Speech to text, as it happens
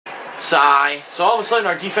Sigh. So all of a sudden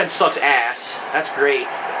our defense sucks ass. That's great.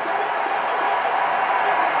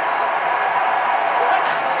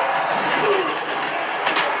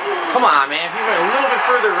 Come on, man. If you went a little bit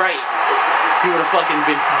further right, he would have fucking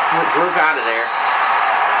been broke out of there.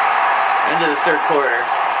 End of the third quarter.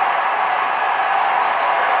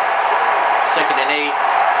 2nd and 8.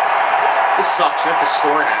 This sucks. We have to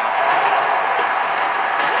score now.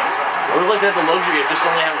 I would have liked to have the luxury of just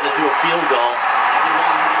only having to do a field goal.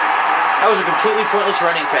 That was a completely pointless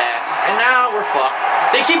running pass. And now we're fucked.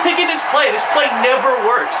 They keep picking this play. This play never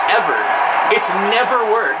works, ever. It's never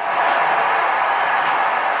worked.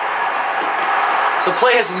 The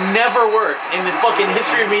play has never worked. In the fucking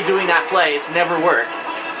history of me doing that play, it's never worked.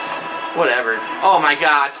 Whatever. Oh my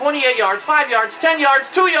god. 28 yards, 5 yards, 10 yards,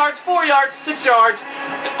 2 yards, 4 yards, 6 yards.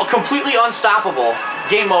 Completely unstoppable.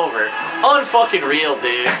 Game over. Unfucking real,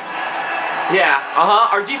 dude. Yeah,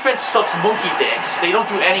 our defense sucks monkey dicks. They don't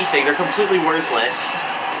do anything. They're completely worthless.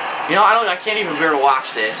 You know, I can't even bear to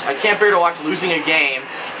watch this. I can't bear to watch losing a game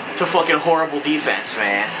to fucking horrible defense,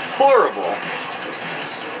 man. Horrible.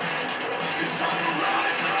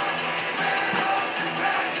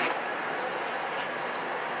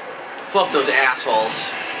 Fuck those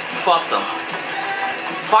assholes. Fuck them.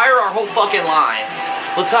 Fire our whole fucking line.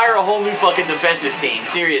 Let's hire a whole new fucking defensive team.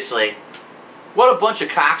 Seriously. What a bunch of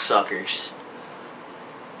cocksuckers.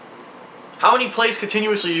 How many plays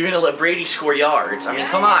continuously are you going to let Brady score yards? I mean,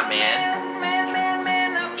 come on,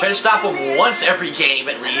 man. Try to stop him once every game,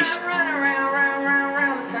 at least.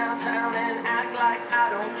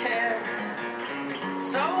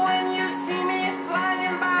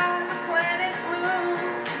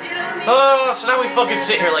 Oh, so now we fucking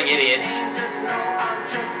sit here like idiots.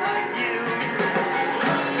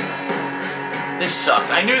 This sucks.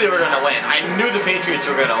 I knew they were going to win. I knew the Patriots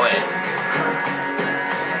were going to win.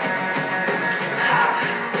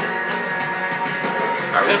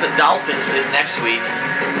 Alright, we got the Dolphins next week.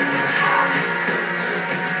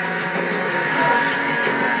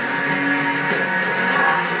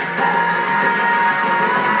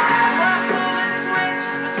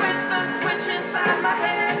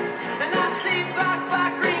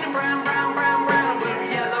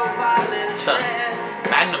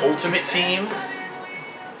 Madden Ultimate Team.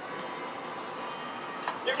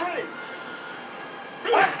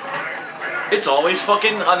 It's always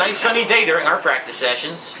fucking a nice sunny day during our practice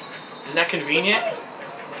sessions. Isn't that convenient?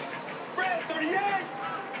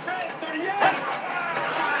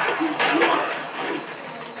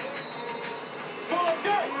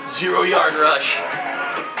 Zero-yard rush.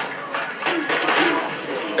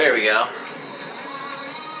 There we go.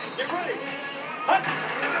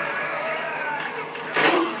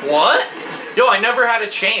 What? Yo, I never had a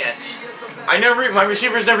chance. My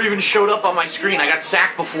receivers never even showed up on my screen. I got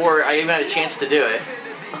sacked before I even had a chance to do it.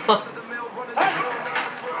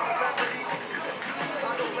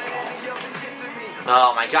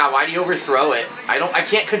 Oh my god, why do you overthrow it? I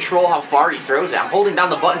can't control how far he throws it. I'm holding down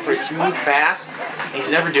the button for a smooth pass, and he's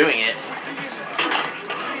never doing it.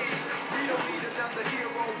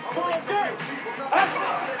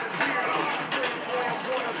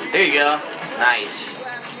 There you go. Nice.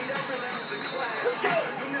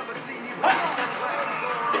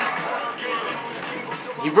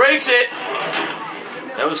 He breaks it.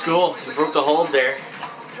 That was cool. He broke the hold there.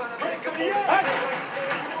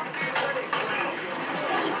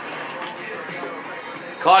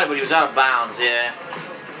 Caught it, but he was out of bounds, yeah.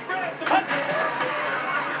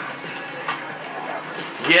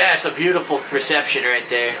 Yes, a beautiful reception right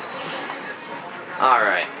there.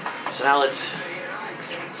 Alright. So now let's,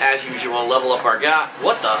 as usual, level up our guy.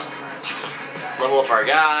 What the? Level up our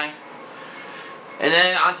guy. And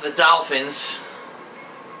then onto the Dolphins.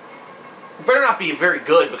 Better not be very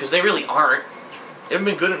good, because they really aren't. They haven't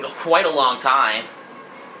been good in quite a long time.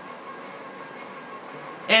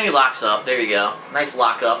 And he locks up. There you go. Nice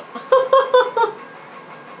lock up.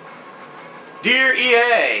 Dear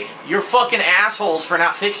EA, you're fucking assholes for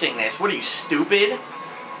not fixing this. What are you, stupid?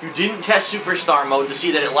 You didn't test Superstar Mode to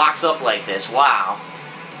see that it locks up like this. Wow.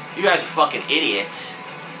 You guys are fucking idiots.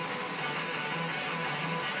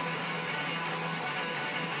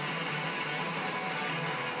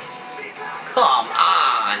 Come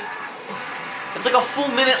on. It's like a full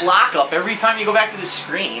minute lockup every time you go back to the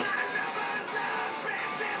screen.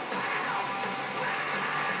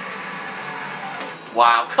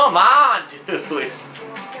 Wow, come on, dude.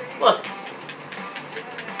 Look.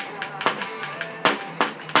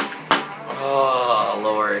 Oh,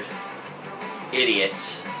 Lord.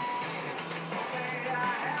 Idiots.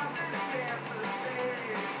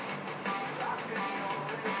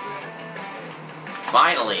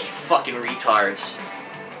 Finally, fucking retards.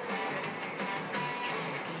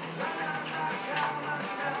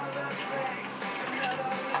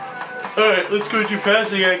 Alright, let's go do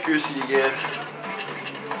passing accuracy again.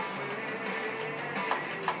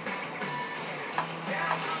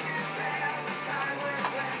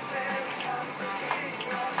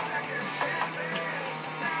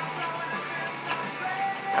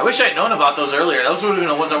 I wish I'd known about those earlier. Those would have been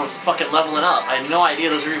the ones I was fucking leveling up. I had no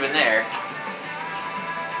idea those were even there.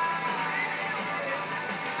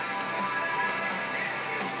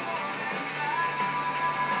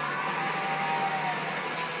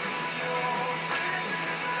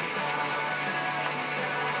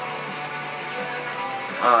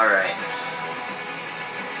 Alright.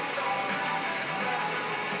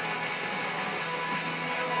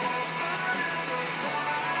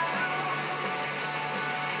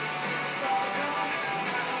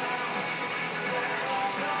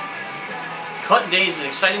 Cut Days is an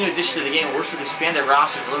exciting new addition to the game. It works with expanded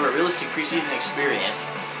roster to deliver a realistic preseason experience.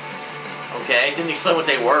 Okay, didn't explain what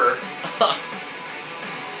they were.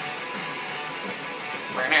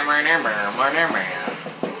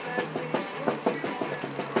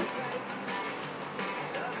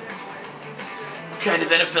 What kind of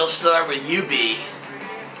NFL star would you be?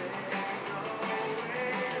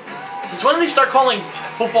 Since when did they start calling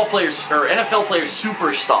football players or NFL players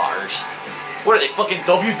superstars? What are they, fucking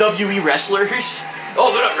WWE wrestlers?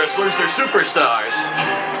 Oh, they're not wrestlers, they're superstars.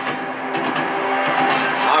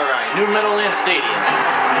 Alright, New Meadowlands Stadium.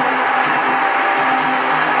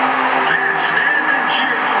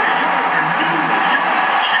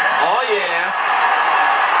 Oh yeah.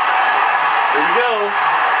 Here we go.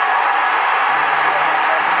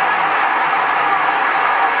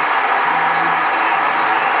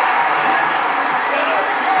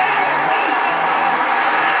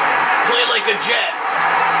 Like a jet.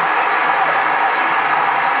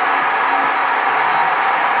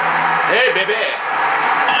 Hey, baby.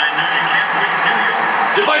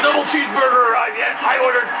 Did my double cheeseburger arrive yet? I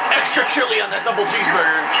ordered extra chili on that double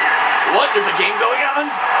cheeseburger. What? There's a game going on?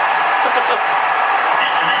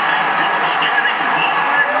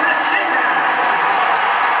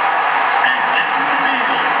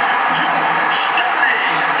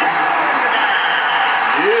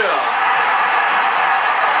 Yeah.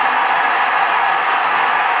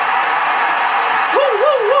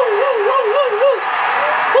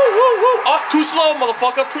 Oh, too slow,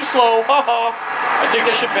 motherfucker, too slow. I take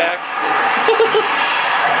that shit back.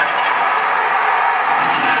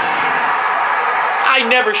 I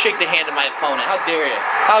never shake the hand of my opponent. How dare you?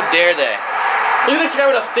 How dare they? Look at this guy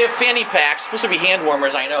with they have fanny packs. Supposed to be hand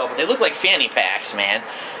warmers, I know, but they look like fanny packs, man.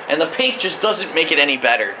 And the pink just doesn't make it any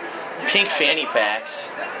better. Pink fanny packs.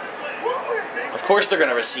 Of course they're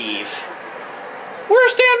gonna receive.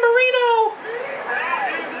 Where's Dan Marino?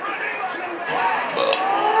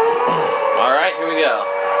 Alright, here we go.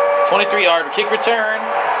 23-yard kick return,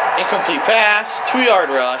 incomplete pass, 2-yard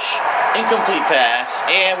rush, incomplete pass,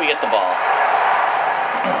 and we get the ball.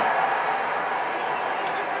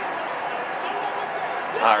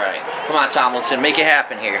 Alright, come on Tomlinson, make it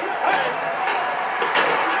happen here.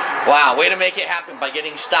 Wow, way to make it happen by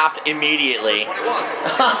getting stopped immediately.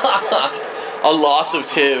 A loss of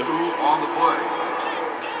 2. On the play.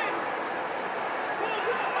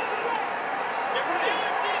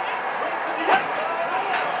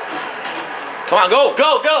 Come on, go,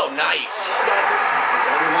 go, go! Nice.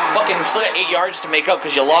 Fucking still got 8 yards to make up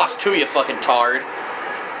because you lost 2, you fucking tard.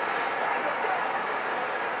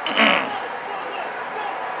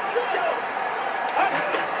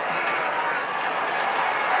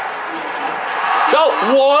 Go!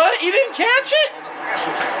 What? You didn't catch it?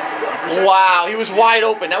 Wow, he was wide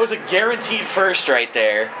open. That was a guaranteed first right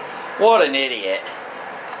there. What an idiot.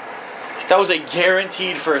 That was a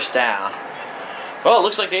guaranteed first down. Well, it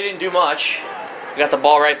looks like they didn't do much. We got the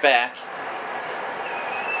ball right back.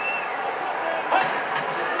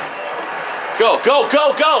 Go, go,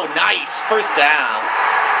 go, go! Nice! First down.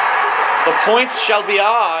 The points shall be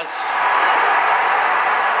ours.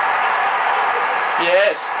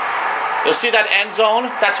 Yes. You'll see that end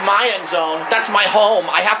zone? That's my end zone. That's my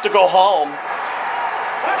home. I have to go home.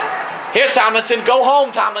 Here, Tomlinson. Go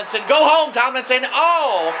home, Tomlinson. Go home, Tomlinson.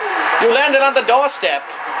 Oh! You landed on the doorstep.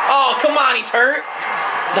 Oh, come on. He's hurt.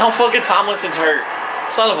 Now fucking Tomlinson's hurt.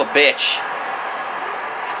 Son of a bitch.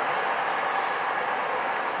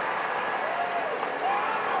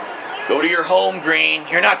 Go to your home, Green.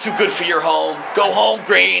 You're not too good for your home. Go home,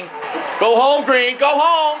 Green. Go home, Green. Go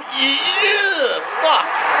home. Yeah, fuck.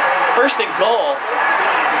 First and goal.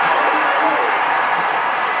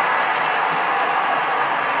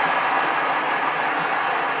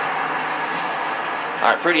 All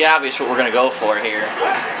right, pretty obvious what we're going to go for here.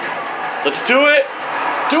 Let's do it.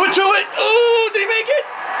 Do it to it. Ooh, did he make it?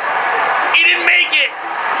 He didn't make it.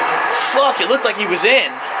 Fuck, it looked like he was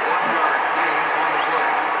in.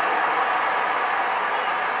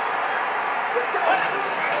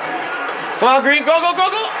 Come on, Green, go, go, go,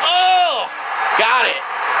 go. Oh, got it.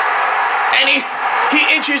 And he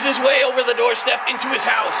inches his way over the doorstep into his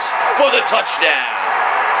house for the touchdown.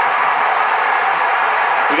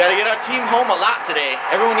 We got to get our team home a lot today.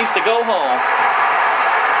 Everyone needs to go home.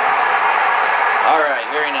 All right,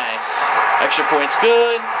 very nice. Extra points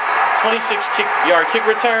good. 26-yard kick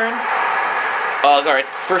return. All right,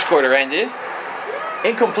 first quarter ended.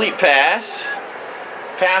 Incomplete pass.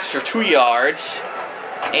 Pass for 2 yards.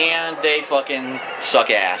 And they fucking suck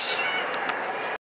ass.